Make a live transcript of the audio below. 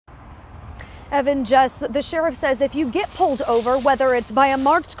Evan, Jess, the sheriff says if you get pulled over, whether it's by a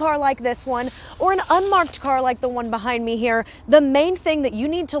marked car like this one or an unmarked car like the one behind me here, the main thing that you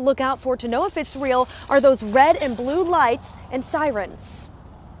need to look out for to know if it's real are those red and blue lights and sirens.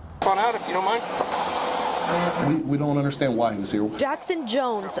 On out if you don't mind. We don't understand why he was here. Jackson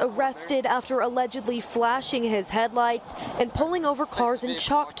Jones arrested after allegedly flashing his headlights and pulling over cars in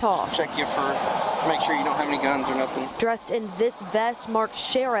Choctaw. Check you for, make sure you don't have any guns or nothing. Dressed in this vest marked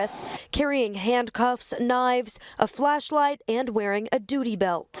sheriff, carrying handcuffs, knives, a flashlight, and wearing a duty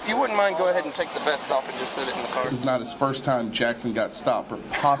belt. If you wouldn't mind, go ahead and take the vest off and just sit it in the car. This is not his first time Jackson got stopped for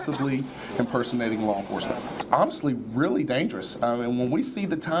possibly impersonating law enforcement. Honestly, really dangerous. And when we see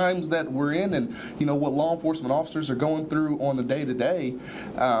the times that we're in and, you know, what law enforcement officers are going through on the day-to-day,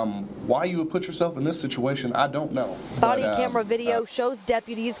 why you would put yourself in this situation, I don't know. Body camera video shows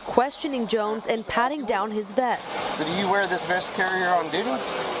deputies questioning Jones and patting down his vest. So do you wear this vest carrier on duty?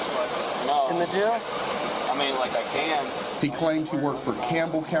 No. In the jail? I mean, like I can. He claimed he worked for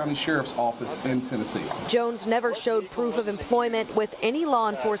Campbell County Sheriff's Office in Tennessee. Jones never showed proof of employment with any law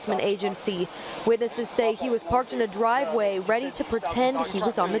enforcement agency. Witnesses say he was parked in a driveway ready to pretend he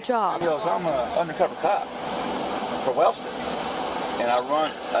was on the job. He goes, I'm an undercover cop for Wellston. And I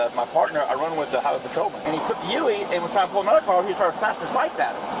run, my partner, I run with the highway patrolman. And he took the UE and was trying to pull another car. He started flashing his lights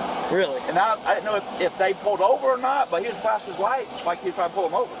at him. Really? And I didn't know if they pulled over or not, but he was flashing his lights like he was trying to pull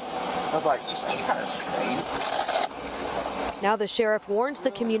him over. I was like, this is kind of strange. Now the sheriff warns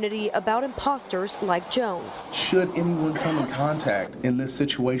the community about imposters like Jones. Should anyone come in contact in this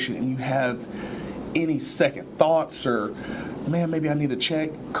situation and you have any second thoughts or, man, maybe I need to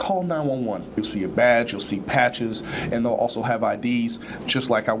check, call 911. You'll see a badge, you'll see patches, and they'll also have IDs, just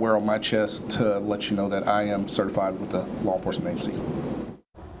like I wear on my chest to let you know that I am certified with the law enforcement agency.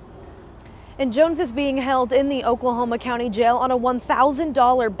 And Jones is being held in the Oklahoma County Jail on a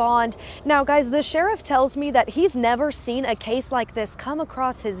 $1,000 bond. Now, guys, the sheriff tells me that he's never seen a case like this come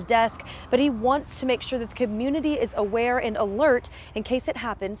across his desk, but he wants to make sure that the community is aware and alert in case it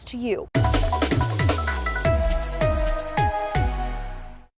happens to you.